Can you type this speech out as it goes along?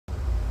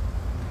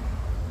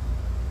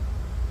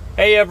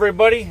Hey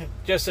everybody,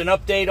 just an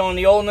update on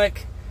the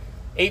Oleynik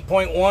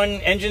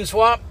 8.1 engine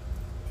swap.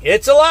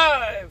 It's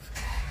alive!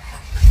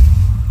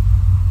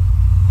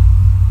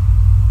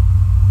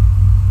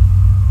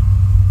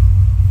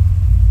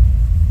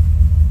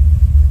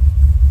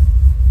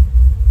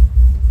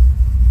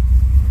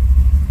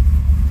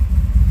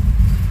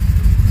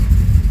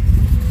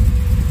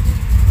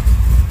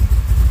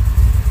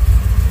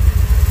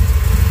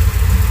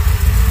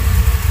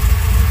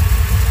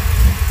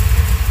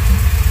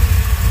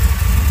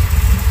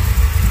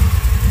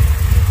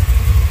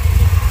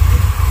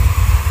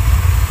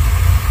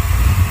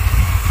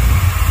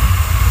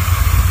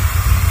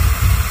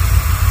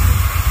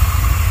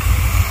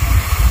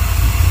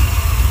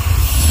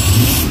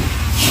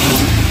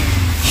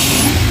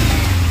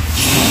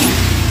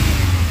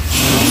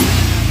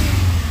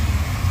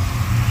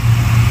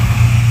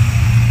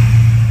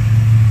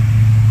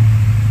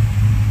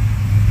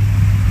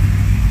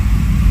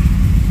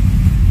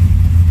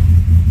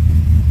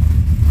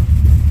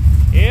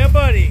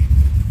 Buddy.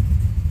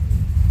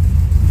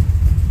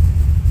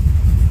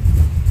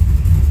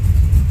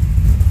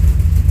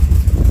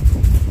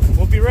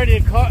 We'll be ready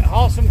to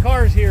haul some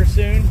cars here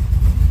soon.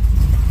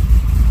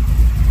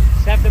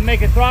 Just have to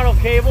make a throttle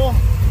cable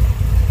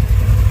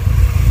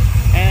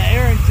and an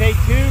air intake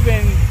tube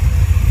and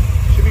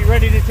should be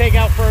ready to take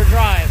out for a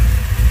drive.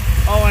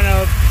 Oh, and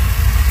a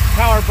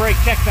power brake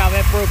check valve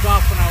that broke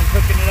off when I was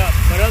hooking it up.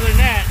 But other than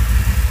that,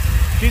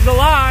 she's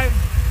alive.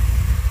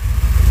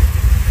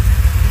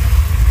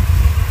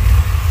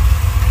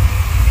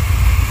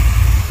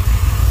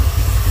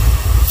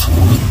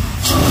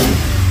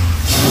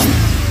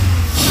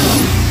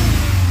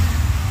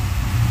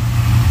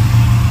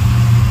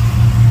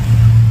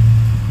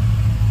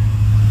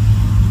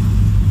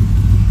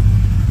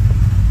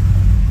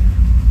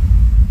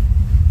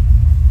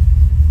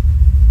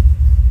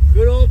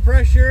 Good old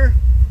pressure.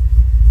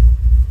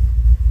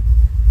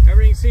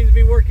 Everything seems to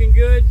be working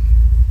good.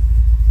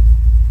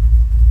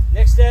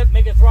 Next step,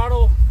 make a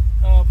throttle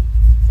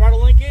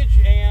linkage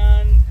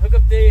and hook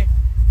up the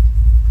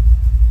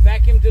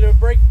vacuum to the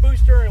brake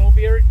booster and we'll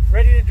be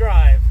ready to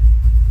drive.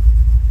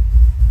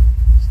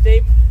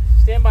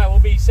 Stand by, we'll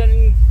be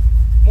sending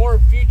more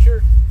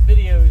future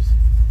videos.